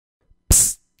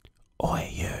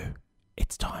Oi you,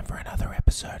 it's time for another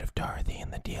episode of Dorothy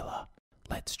and the Dealer.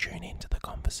 Let's tune into the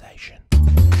conversation.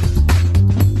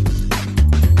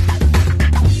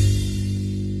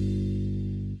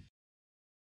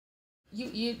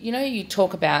 You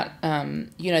talk about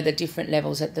the different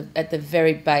levels at the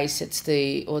very base. It's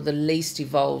the least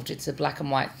evolved. It's the black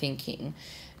and white thinking,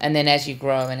 and then as you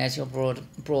grow and as you're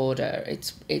broader,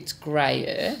 it's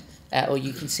greyer, or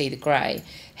you can see the grey.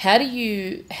 How do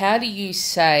you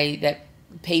say that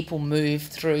people move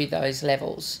through those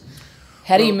levels?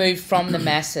 How do you move from the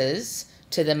masses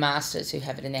to the masters who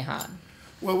have it in their heart?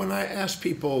 Well, when I ask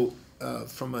people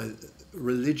from a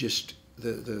religious,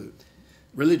 the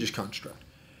religious construct,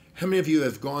 how many of you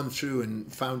have gone through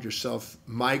and found yourself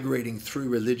migrating through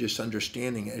religious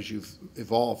understanding as you've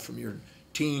evolved from your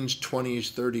teens,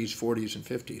 20s, 30s, 40s, and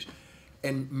 50s?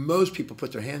 And most people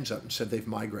put their hands up and said they've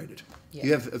migrated. Yeah.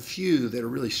 You have a few that are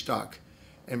really stuck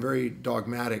and very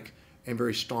dogmatic and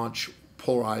very staunch,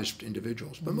 polarized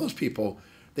individuals. But most people,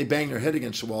 they bang their head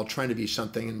against the wall trying to be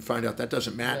something and find out that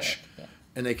doesn't match,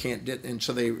 and they can't. And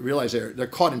so they realize they're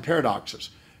caught in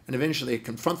paradoxes. And eventually they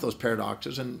confront those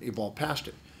paradoxes and evolve past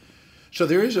it. So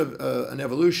there is an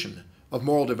evolution of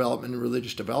moral development and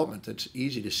religious development that's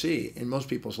easy to see in most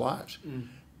people's lives.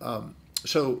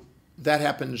 So that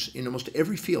happens in almost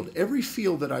every field. Every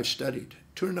field that I've studied,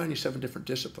 297 different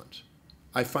disciplines,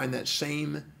 I find that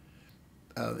same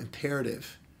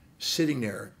imperative sitting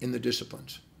there in the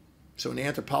disciplines. So in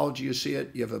anthropology you see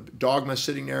it, you have a dogma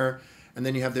sitting there, and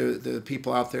then you have the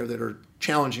people out there that are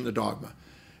challenging the dogma,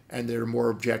 and they're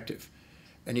more objective.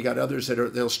 And you got others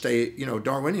they'll stay,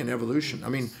 Darwinian evolution. I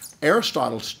mean,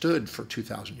 Aristotle stood for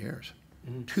 2,000 years.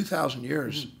 2,000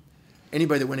 years.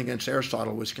 Anybody that went against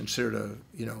Aristotle was considered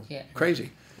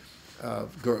crazy.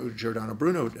 Giordano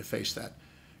Bruno faced that.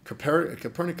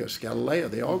 Copernicus, Galileo,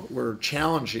 they all were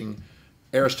challenging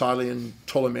Aristotelian,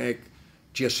 Ptolemaic,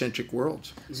 geocentric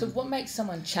worlds. So what makes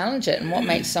someone challenge it, and what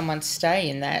makes someone stay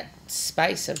in that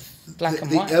space of black and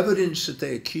white? The evidence that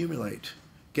they accumulate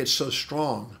gets so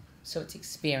strong. So it's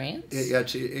experience?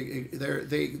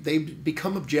 They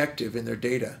become objective in their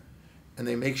data, and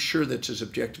they make sure that's as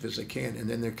objective as they can, and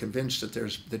then they're convinced that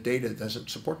the data doesn't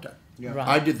support that. Yeah. Right.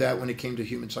 I did that when it came to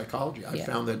human psychology. I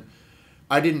found that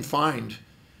I didn't find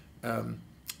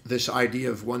this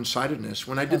idea of one-sidedness.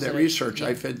 When I did that research,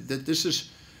 I found that this is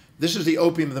the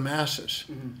opium of the masses.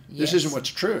 This isn't what's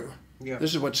true. Yeah.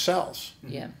 This is what sells.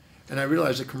 Yeah. And I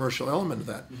realized the commercial element of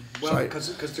that. Well,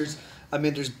 because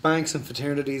there's banks and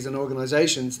fraternities and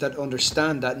organisations that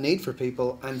understand that need for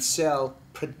people and sell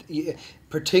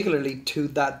particularly to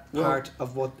that part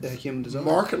of what the human desire.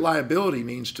 Market liability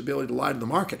means stability to lie to the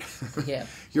market. Yeah.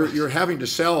 You're having to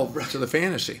sell to the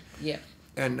fantasy. Yeah.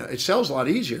 And it sells a lot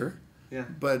easier. Yeah.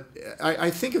 But I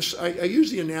think I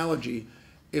use the analogy,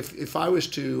 if I was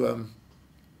to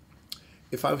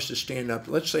stand up,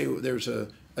 let's say there's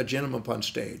a gentleman up on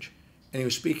stage, and he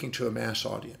was speaking to a mass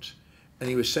audience, and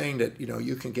he was saying that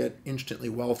you can get instantly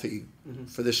wealthy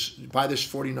for this, buy this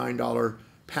 $49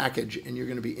 package, and you're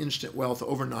going to be instant wealth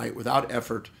overnight without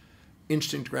effort,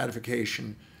 instant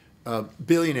gratification,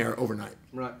 billionaire overnight.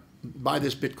 Right. Buy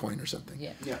this Bitcoin or something.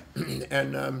 Yeah. Yeah.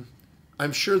 And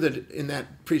I'm sure that in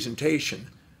that presentation,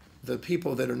 the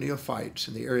people that are neophytes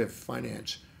in the area of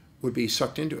finance would be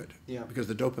sucked into it because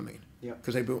of the dopamine. Yeah.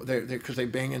 Because they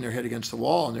bang in their head against the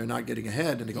wall and they're not getting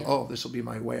ahead, and they go, oh, this will be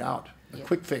my way out. A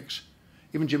quick fix.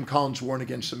 Even Jim Collins warned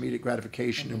against immediate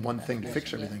gratification and one thing to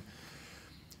fix everything.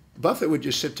 Buffett would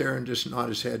just sit there and just nod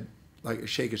his head, like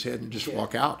shake his head and just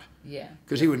walk out. Yeah.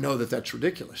 Because he would know that that's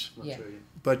ridiculous. Yeah.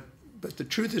 But the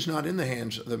truth is not in the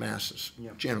hands of the masses,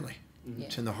 generally. Yeah.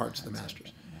 It's in the hearts of the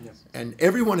masters. Yeah. And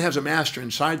everyone has a master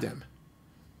inside them,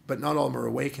 but not all of them are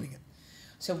awakening it.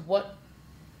 So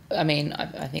I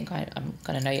think I'm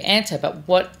going to know your answer, but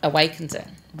what awakens it?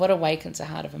 What awakens the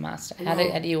heart of a master? How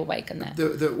do you awaken that?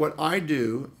 What I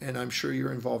do, and I'm sure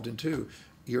you're involved in too,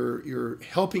 you're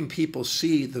helping people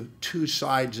see the two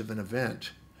sides of an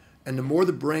event. And the more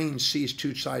the brain sees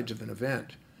two sides of an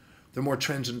event, the more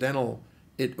transcendental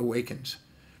it awakens.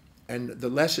 And the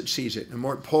less it sees it, the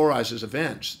more it polarizes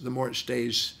events, the more it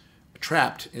stays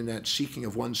trapped in that seeking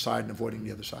of one side and avoiding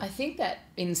the other side. I think that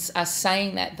in us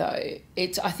saying that, though,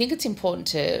 I think it's important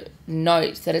to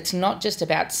note that it's not just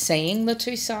about seeing the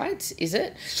two sides, is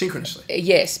it? Synchronously.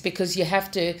 Yes, because you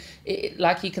have to,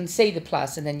 you can see the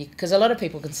plus, and then because a lot of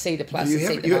people can see the plus and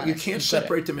see the minus. You can't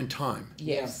separate them in time.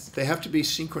 Yes. They have to be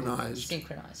synchronized.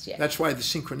 Synchronized, yeah. That's why the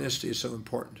synchronicity is so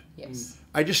important. Yes.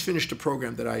 I just finished a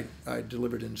program that I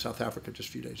delivered in South Africa just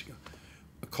a few days ago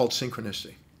called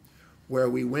Synchronicity, where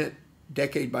we went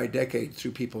decade by decade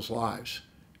through people's lives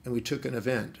and we took an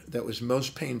event that was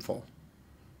most painful,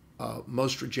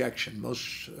 most rejection,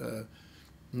 most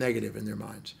negative in their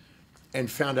minds, and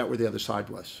found out where the other side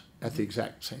was at the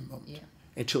exact same moment, Yeah.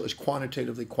 until it was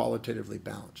quantitatively, qualitatively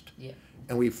balanced. Yeah.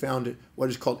 And we found what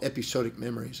is called episodic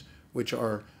memories, which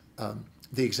are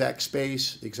the exact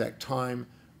space, the exact time,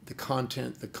 the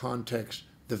content, the context,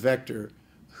 the vector,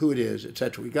 who it is,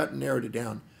 etc. We narrowed it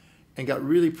down and got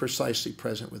really precisely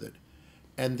present with it.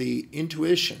 And the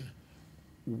intuition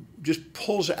just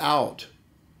pulls out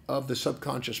of the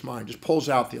subconscious mind, just pulls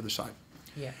out the other side.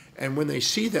 Yeah. And when they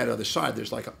see that other side,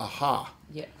 there's like a aha.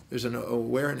 Yeah. There's an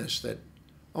awareness that,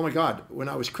 oh my God, when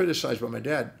I was criticized by my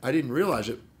dad, I didn't realize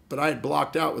it, but I had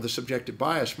blocked out with a subjective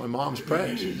bias my mom's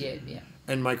praise. Yeah. Yeah.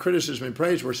 And my criticism and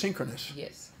praise were synchronous.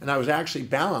 Yes. And I was actually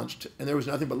balanced, and there was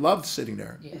nothing but love sitting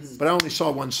there. Yes. But I only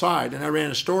saw one side, and I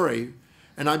ran a story,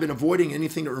 and I've been avoiding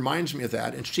anything that reminds me of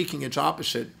that and seeking its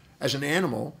opposite as an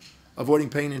animal, avoiding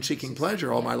pain and seeking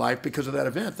pleasure all my life because of that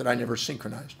event that I never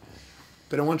synchronized.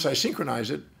 But then once I synchronize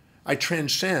it, I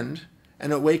transcend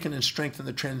and awaken and strengthen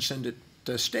the transcendent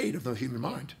state of the human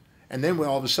mind. And then we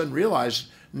all of a sudden realize,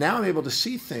 now I'm able to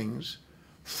see things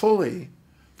fully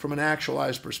from an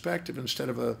actualized perspective instead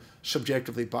of a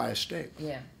subjectively biased state.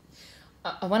 Yeah.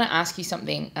 I want to ask you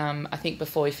something, I think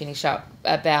before we finish up,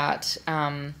 about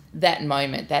that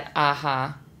moment, that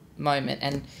aha moment.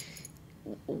 And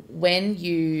when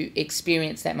you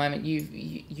experience that moment,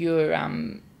 you're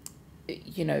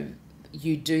you know,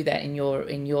 you do that in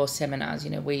your seminars.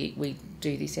 You know, we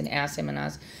do this in our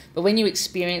seminars. But when you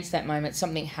experience that moment,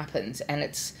 something happens, and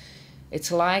it's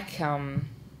like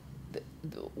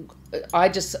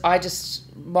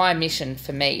my mission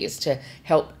for me is to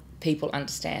help people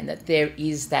understand that there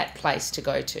is that place to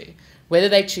go to, whether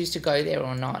they choose to go there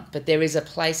or not. But there is a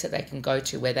place that they can go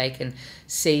to where they can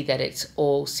see that it's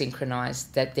all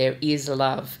synchronized, that there is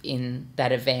love in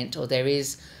that event, or there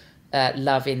is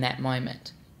love in that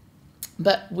moment.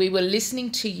 But we were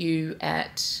listening to you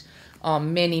at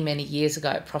many, many years ago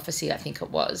at Prophecy, I think it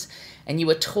was, and you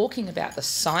were talking about the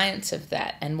science of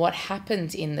that and what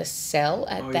happens in the cell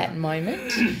at that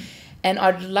moment. And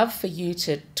I'd love for you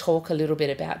to talk a little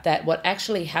bit about that, what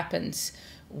actually happens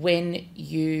when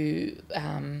you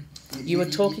were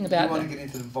talking about... You want to get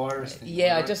into the virus thing.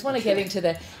 Yeah, right? I just want to get into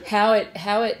the how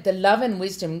it the love and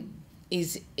wisdom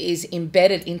is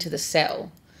embedded into the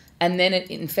cell, and then it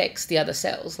infects the other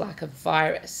cells like a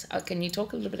virus. Can you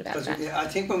talk a little bit about that? I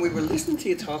think when we were listening to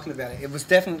you talking about it, it was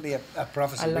definitely a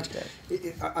prophecy. I loved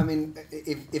it. I mean,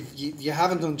 if you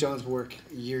haven't done John's work,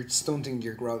 you're stunting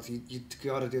your growth. You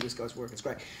got to do this guy's work. It's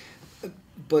great.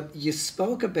 But you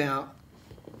spoke about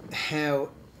how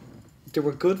there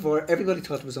were everybody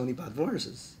thought it was only bad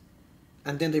viruses.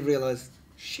 And then they realised,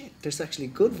 shit, there's actually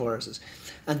good viruses.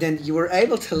 And then you were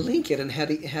able to link it and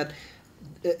had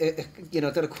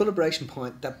that equilibration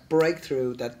point, that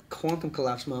breakthrough, that quantum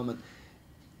collapse moment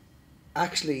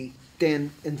actually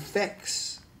then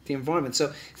infects the environment.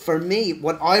 So for me,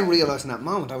 what I realised in that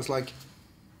moment, I was like,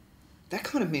 that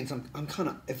kind of means I'm kind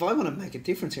of, if I want to make a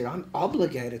difference here, I'm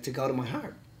obligated to go to my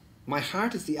heart. My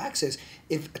heart is the access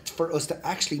for us to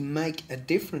actually make a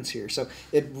difference here. So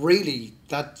it really,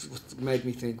 that made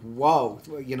me think, wow,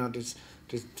 that's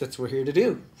what we're here to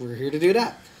do. We're here to do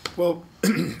that. Well, I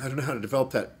don't know how to develop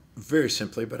that very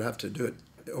simply, but I have to do it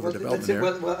over development here.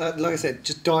 Well, like I said,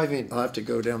 just dive in. I'll have to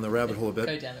go down the rabbit hole a bit.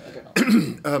 Go down the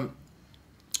rabbit hole.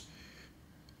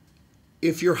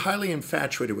 If you're highly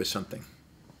infatuated with something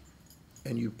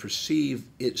and you perceive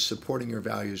it supporting your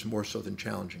values more so than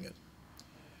challenging it,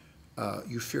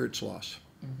 you fear its loss.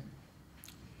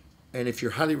 Mm-hmm. And if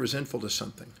you're highly resentful to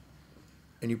something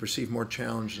and you perceive more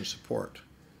challenge and support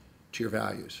to your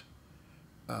values,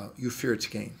 you fear its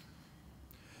gain.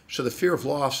 So the fear of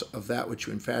loss of that which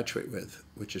you infatuate with,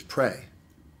 which is prey,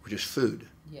 which is food,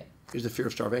 is the fear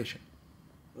of starvation.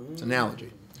 It's an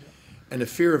analogy. Yeah. And the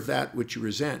fear of that which you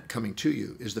resent coming to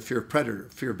you is the fear of predator,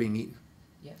 fear of being eaten.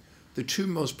 Yeah. The two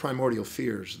most primordial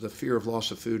fears, the fear of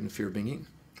loss of food and the fear of being eaten.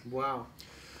 Wow.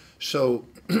 So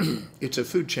it's a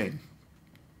food chain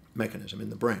mechanism in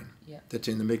the brain that's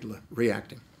in the amygdala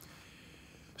reacting.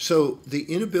 So the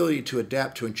inability to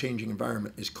adapt to a changing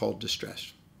environment is called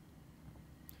distress.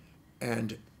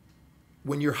 And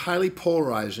when you're highly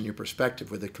polarized in your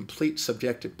perspective with a complete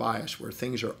subjective bias where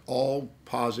things are all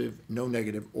positive, no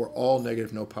negative, or all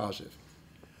negative, no positive,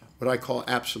 what I call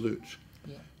absolutes,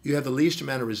 you have the least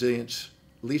amount of resilience,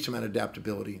 least amount of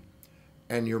adaptability,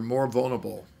 and you're more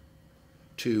vulnerable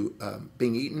to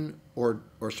being eaten or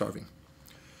starving.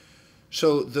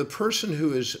 So the person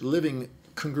who is living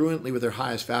congruently with their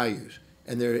highest values,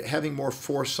 and they're having more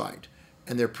foresight,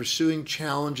 and they're pursuing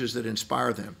challenges that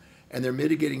inspire them, and they're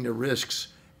mitigating their risks,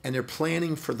 and they're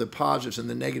planning for the positives and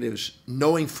the negatives,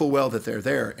 knowing full well that they're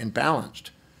there and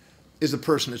balanced, is the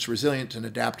person that's resilient and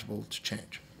adaptable to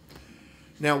change.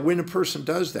 Now, when a person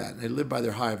does that, and they live by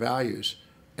their higher values,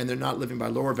 and they're not living by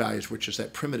lower values, which is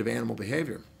that primitive animal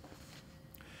behavior,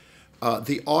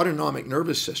 the autonomic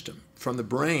nervous system from the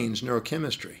brain's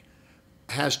neurochemistry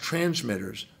has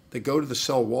transmitters that go to the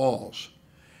cell walls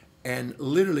and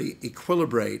literally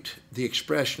equilibrate the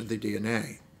expression of the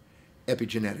DNA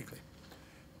epigenetically.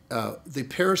 The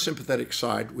parasympathetic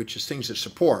side, which is things that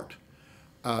support,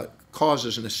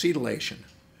 causes an acetylation,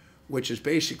 which is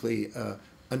basically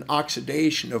an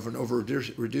oxidation of an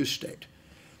over-reduced state.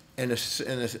 And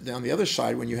on the other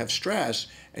side, when you have stress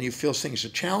and you feel things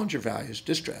that challenge your values,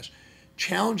 distress,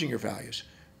 challenging your values,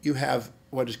 you have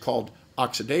what is called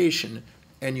oxidation,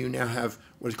 and you now have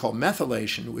what is called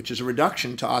methylation, which is a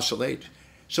reduction to oscillate.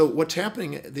 So what's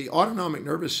happening, the autonomic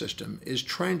nervous system is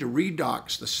trying to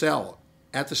redox the cell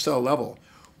at the cell level,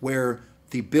 where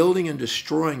the building and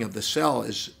destroying of the cell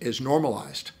is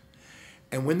normalized.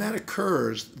 And when that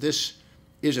occurs, this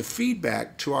is a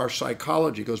feedback to our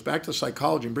psychology. It goes back to the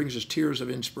psychology and brings us tears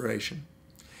of inspiration.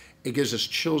 It gives us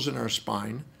chills in our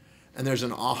spine. And there's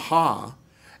an aha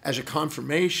as a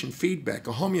confirmation feedback,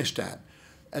 a homeostat,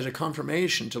 as a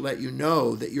confirmation to let you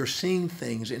know that you're seeing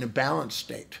things in a balanced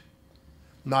state,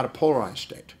 not a polarized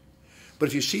state. But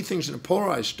if you see things in a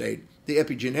polarized state, the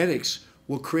epigenetics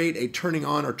will create a turning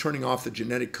on or turning off the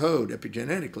genetic code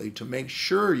epigenetically to make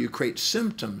sure you create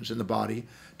symptoms in the body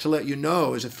to let you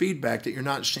know as a feedback that you're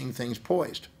not seeing things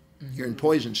poised. Mm-hmm. You're in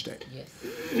poison state.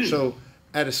 Yes. So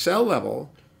at a cell level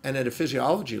and at a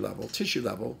physiology level, tissue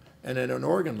level, and at an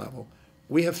organ level,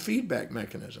 we have feedback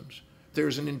mechanisms.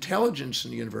 There's an intelligence in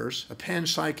the universe, a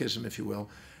panpsychism, if you will,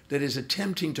 that is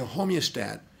attempting to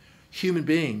homeostat human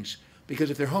beings, because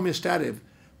if they're homeostatic,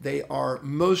 they are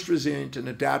most resilient and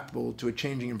adaptable to a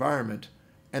changing environment,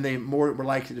 and they're more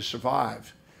likely to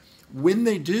survive. When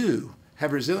they do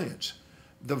have resilience,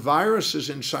 the viruses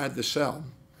inside the cell,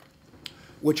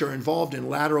 which are involved in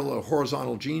lateral or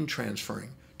horizontal gene transferring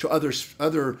to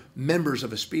other members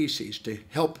of a species to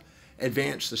help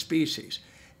advance the species.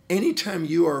 Anytime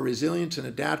you are resilient and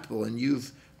adaptable and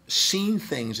you've seen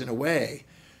things in a way,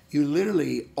 you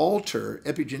literally alter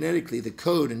epigenetically the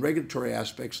code and regulatory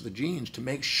aspects of the genes to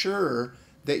make sure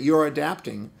that you're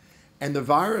adapting, and the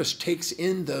virus takes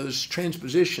in those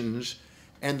transpositions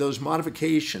and those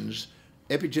modifications,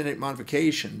 epigenetic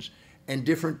modifications, and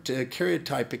different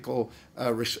karyotypical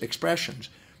expressions,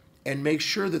 and make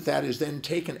sure that that is then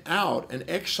taken out and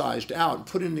excised out and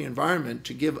put in the environment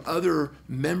to give other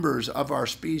members of our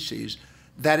species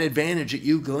that advantage that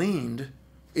you gleaned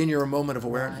in your moment of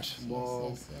awareness. Wow.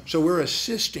 Yes. So we're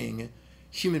assisting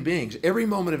human beings. Every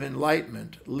moment of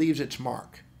enlightenment leaves its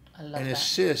mark and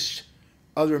assists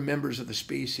other members of the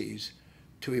species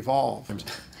to evolve.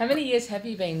 How many years have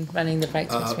you been running the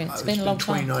breakthrough experience? It's been a long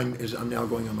time. 29, I'm now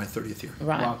going on my 30th year.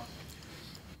 Right. Wow.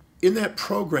 In that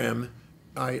program,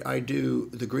 I do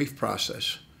the grief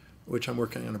process, which I'm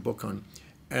working on a book on.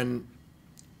 And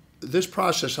this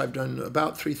process, I've done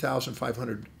about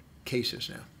 3,500 cases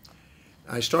now.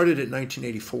 I started it in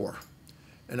 1984,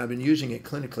 and I've been using it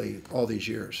clinically all these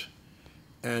years.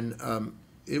 And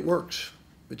it works.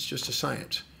 It's just a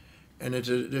science. And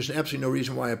there's absolutely no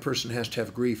reason why a person has to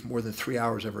have grief more than 3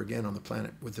 hours ever again on the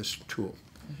planet with this tool.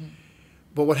 Mm-hmm.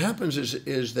 But what happens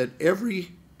is that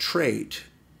every trait,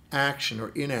 action or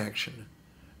inaction,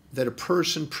 that a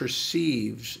person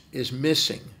perceives is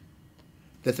missing,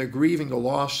 that they're grieving the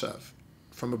loss of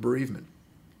from a bereavement,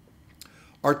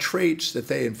 are traits that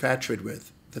they infatuated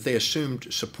with, that they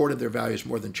assumed supported their values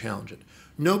more than challenged it.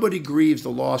 Nobody grieves the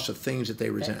loss of things that they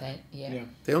resent.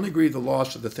 They only grieve the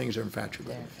loss of the things they're infatuated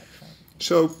with.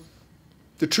 So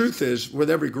the truth is, with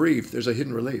every grief, there's a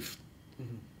hidden relief.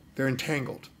 Mm-hmm. They're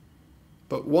entangled.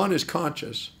 But one is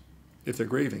conscious if they're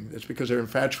grieving. That's because they're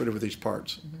infatuated with these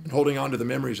parts and holding on to the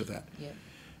memories of that. Yep.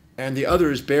 And the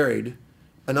other is buried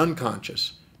and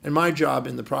unconscious. And my job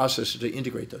in the process is to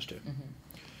integrate those two. Mm-hmm.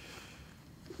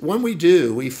 When we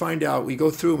do, we find out, we go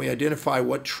through and we identify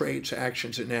what traits,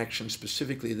 actions, and inactions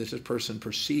specifically that this person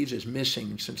perceives as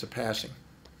missing since the passing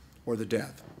or the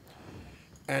death.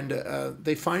 And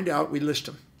they find out, we list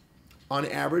them. On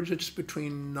average, it's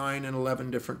between 9 and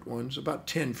 11 different ones, about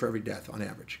 10 for every death on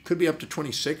average. Could be up to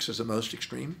 26 as the most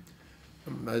extreme.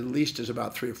 At least is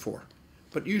about 3 or 4,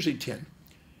 but usually 10.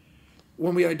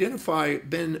 When we identify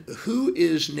then who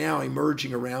is now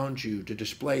emerging around you to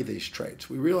display these traits,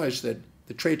 we realize that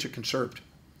the traits are conserved.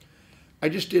 I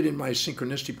just did in my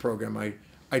synchronicity program,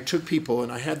 I took people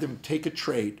and I had them take a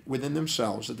trait within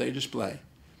themselves that they display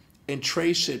and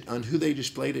trace it on who they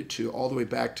displayed it to all the way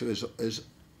back to as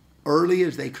early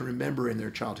as they can remember in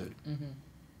their childhood.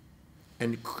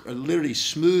 And literally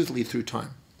smoothly through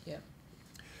time. Yeah.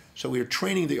 So we are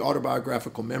training the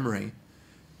autobiographical memory,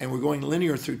 and we're going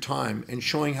linear through time and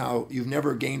showing how you've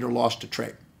never gained or lost a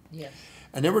trait. Yeah.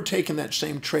 And then we're taking that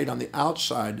same trait on the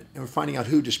outside and we're finding out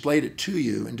who displayed it to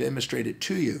you and demonstrated it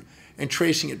to you and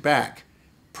tracing it back,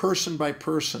 person by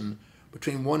person,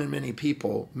 between one and many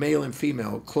people, male and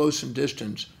female, close and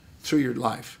distance, through your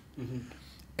life.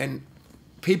 And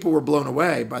people were blown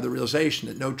away by the realization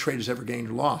that no trait is ever gained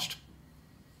or lost.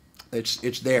 It's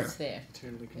there. It's there.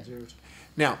 Eternally conserved.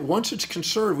 Now, once it's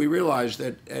conserved, we realize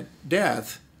that at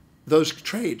death, those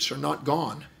traits are not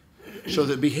gone. So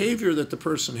the behavior that the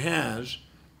person has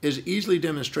is easily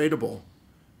demonstratable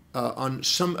on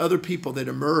some other people that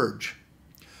emerge.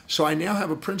 So I now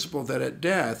have a principle that at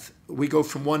death, we go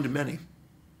from one to many.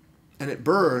 And at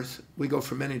birth, we go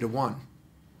from many to one.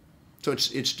 So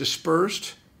it's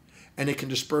dispersed, and it can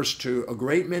disperse to a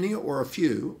great many or a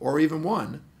few, or even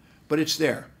one, but it's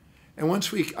there. And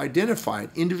once we identify it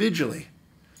individually,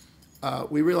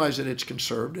 we realize that it's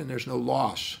conserved and there's no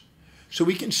loss. So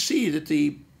we can see that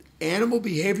the animal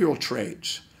behavioral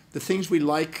traits, the things we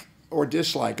like or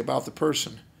dislike about the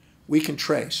person, we can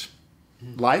trace.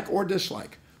 Like or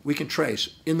dislike, we can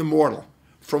trace in the mortal,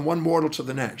 from one mortal to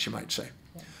the next, you might say.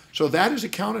 So that is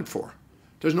accounted for.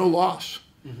 There's no loss.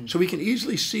 So we can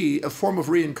easily see a form of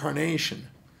reincarnation,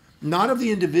 not of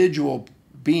the individual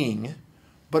being,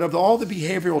 but of all the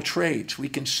behavioral traits we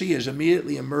can see as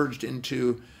immediately emerged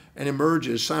into and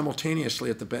emerges simultaneously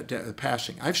at the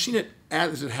passing. I've seen it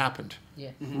as it happened,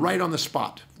 right on the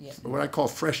spot, what I call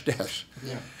fresh deaths.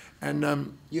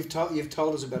 And you've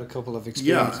told us about a couple of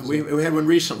experiences. we had one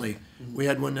recently. We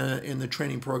had one in the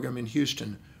training program in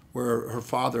Houston where her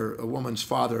father, a woman's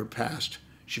father, passed.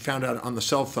 She found out on the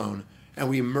cell phone, and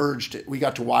we emerged. We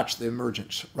got to watch the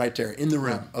emergence right there in the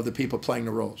room of the people playing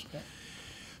the roles.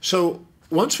 So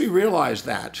once we realize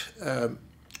that,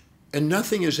 and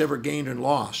nothing is ever gained and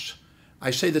lost,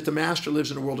 I say that the master lives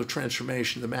in a world of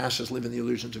transformation. The masses live in the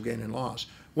illusions of gain and loss.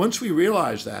 Once we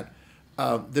realize that,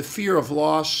 the fear of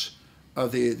loss,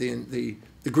 the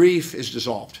grief is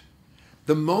dissolved.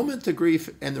 The moment the grief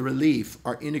and the relief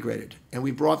are integrated, and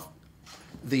we brought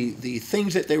the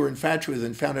things that they were infatuated with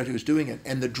and found out who was doing it,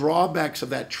 and the drawbacks of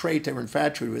that trait they were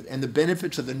infatuated with, and the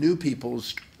benefits of the new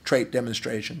people's trait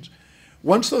demonstrations,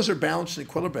 once those are balanced and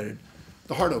equilibrated,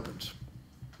 the heart opens.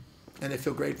 And they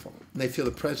feel grateful. And they feel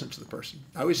the presence of the person.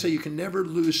 I always say you can never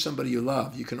lose somebody you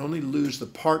love. You can only lose the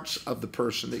parts of the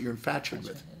person that you're infatuated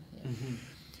with.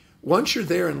 Once you're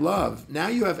there in love, now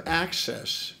you have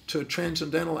access to a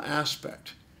transcendental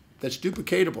aspect that's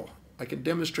duplicatable. I can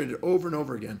demonstrate it over and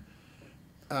over again,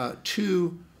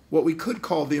 to what we could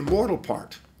call the immortal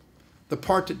part, the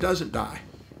part that doesn't die,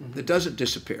 that doesn't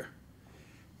disappear.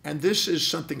 And this is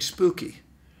something spooky.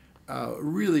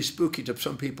 Really spooky to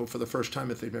some people for the first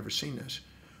time if they've never seen this,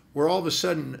 where all of a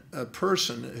sudden a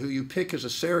person who you pick as a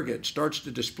surrogate starts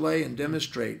to display and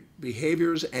demonstrate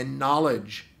behaviors and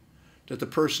knowledge that the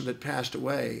person that passed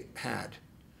away had.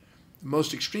 The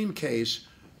most extreme case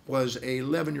was a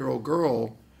 11-year-old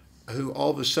girl who all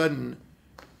of a sudden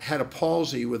had a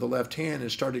palsy with the left hand and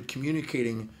started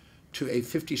communicating to a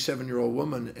 57-year-old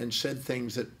woman and said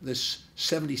things that this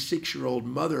 76-year-old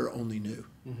mother only knew,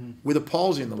 with a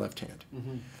palsy in the left hand.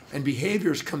 And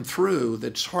behaviors come through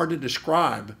that's hard to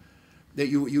describe, that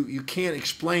you can't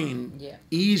explain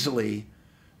easily,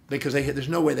 because there's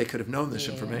no way they could have known this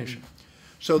information.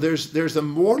 So there's the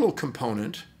mortal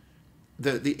component,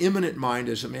 the immanent mind,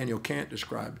 as Immanuel Kant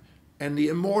described, and the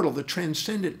immortal, the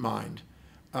transcendent mind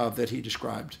that he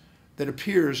described, that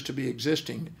appears to be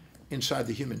existing inside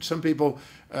the human. Some people,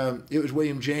 it was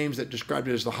William James that described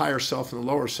it as the higher self and the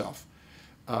lower self.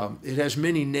 It has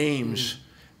many names.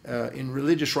 In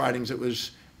religious writings, it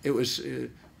was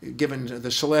given the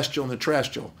celestial and the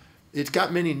terrestrial. It's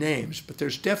got many names, but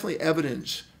there's definitely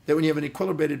evidence that when you have an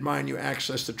equilibrated mind, you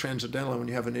access the transcendental, and when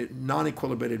you have a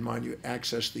non-equilibrated mind, you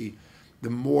access the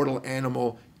mortal,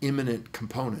 animal, immanent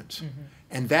components.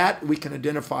 And that we can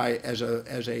identify as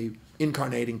a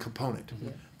incarnating component.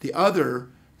 The other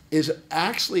is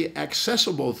actually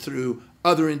accessible through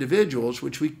other individuals,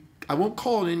 which I won't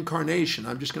call it incarnation.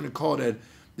 I'm just going to call it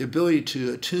the ability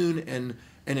to attune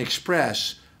and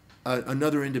express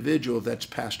another individual that's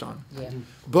passed on.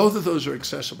 Both of those are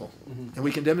accessible, and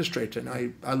we can demonstrate it.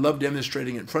 And I love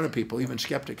demonstrating it in front of people, even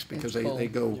skeptics, because they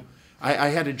go. I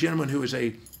had a gentleman who was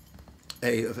a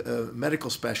medical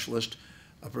specialist,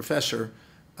 a professor,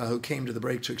 who came to the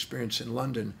Breakthrough Experience in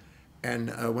London,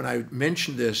 and when I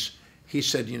mentioned this, he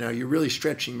said, you know, you're really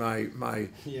stretching my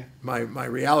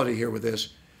reality here with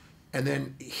this. And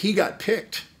then he got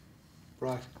picked,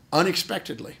 Right.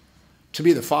 unexpectedly, to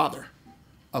be the father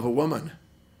of a woman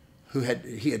who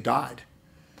he had died.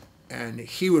 And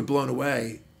he was blown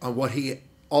away on what he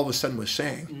all of a sudden was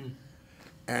saying.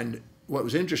 And what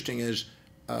was interesting is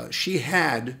she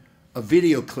had a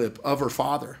video clip of her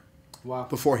father Wow.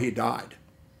 before he died.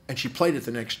 And she played it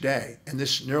the next day. And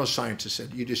this neuroscientist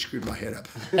said, you just screwed my head up.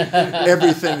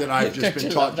 Everything that I've just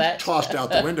been tossed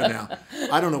out the window now.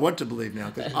 I don't know what to believe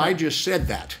now, because I just said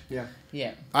that. Yeah.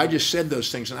 Yeah. I just said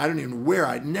those things, and I don't even know where.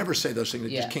 I'd never say those things.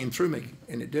 It Yeah. just came through me,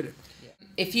 and it did it.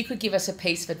 If you could give us a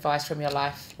piece of advice from your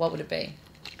life, what would it be?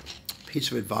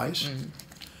 Piece of advice?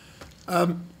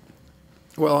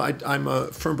 Well, I'm a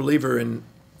firm believer in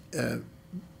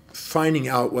finding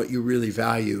out what you really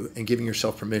value and giving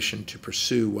yourself permission to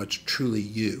pursue what's truly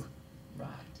you, Right.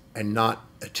 and not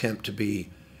attempt to be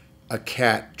a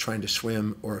cat trying to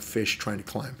swim or a fish trying to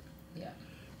climb. Yeah.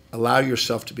 Allow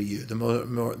yourself to be you.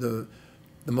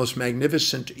 The most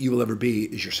magnificent you will ever be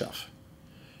is yourself.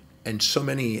 And so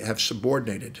many have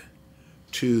subordinated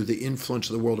to the influence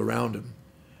of the world around them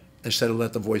instead of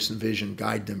let the voice and vision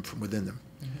guide them from within them.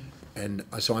 And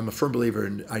so I'm a firm believer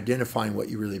in identifying what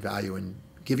you really value and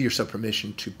give yourself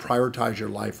permission to prioritize your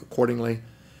life accordingly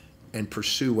and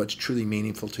pursue what's truly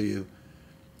meaningful to you,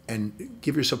 and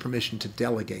give yourself permission to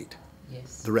delegate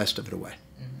Yes. the rest of it away.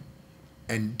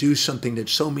 And do something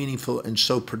that's so meaningful and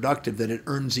so productive that it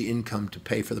earns the income to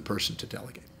pay for the person to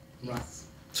delegate. Yes.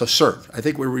 So serve. I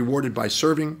think we're rewarded by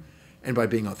serving and by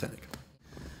being authentic.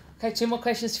 Okay, 2 more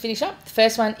questions to finish up. The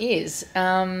first one is,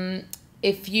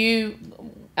 if you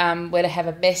were to have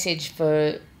a message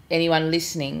for anyone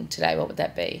listening today, what would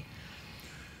that be?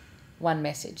 One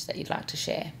message that you'd like to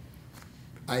share.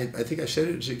 I think I said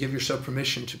it, to give yourself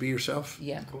permission to be yourself.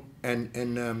 Yeah. Cool.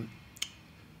 And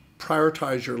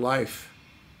prioritize your life.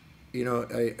 You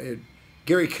know,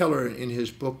 Gary Keller in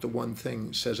his book, The One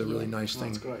Thing, says a really nice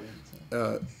thing. That's great,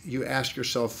 yeah. You ask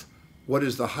yourself, what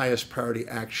is the highest priority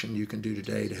action you can do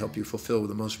today to help you fulfill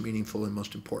the most meaningful and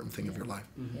most important thing of your life?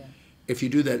 Yeah. If you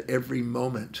do that every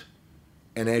moment,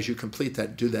 and as you complete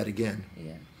that, do that again,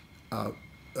 Yeah.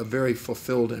 a very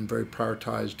fulfilled and very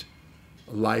prioritized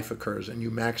life occurs, and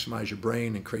you maximize your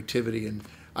brain and creativity. And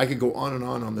I could go on and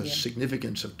on the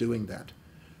significance of doing that.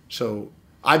 So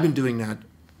I've been doing that,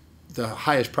 the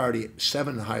highest priority,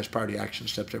 7 highest priority action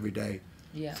steps every day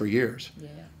for years. Yeah.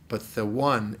 But the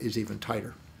one is even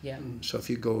tighter. Yeah. So if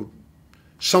you go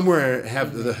somewhere,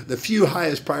 have the few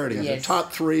highest priorities, Yes. the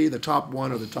top 3, the top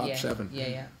 1, or the top Yeah. 7,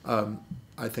 Yeah.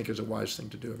 I think is a wise thing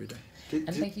to do every day.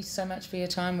 And thank you so much for your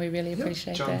time. We really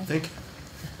appreciate John, that. Thank you.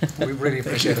 We really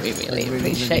appreciate it. We really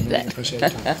appreciate that. Appreciate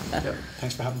it, John. Yep.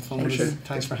 Thanks for having fun with Appreciate us. it.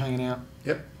 Thanks for hanging out.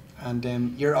 Yep.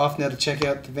 And you're off now to check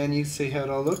out the venue, see how it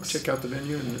all looks. Check out the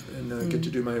venue and get to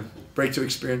do my breakthrough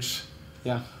experience.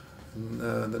 Yeah. And,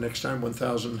 the next time,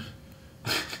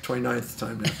 1,029th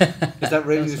time now. Is that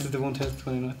really? This is the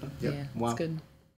 1,029th? Yep. Yeah, Wow. it's good.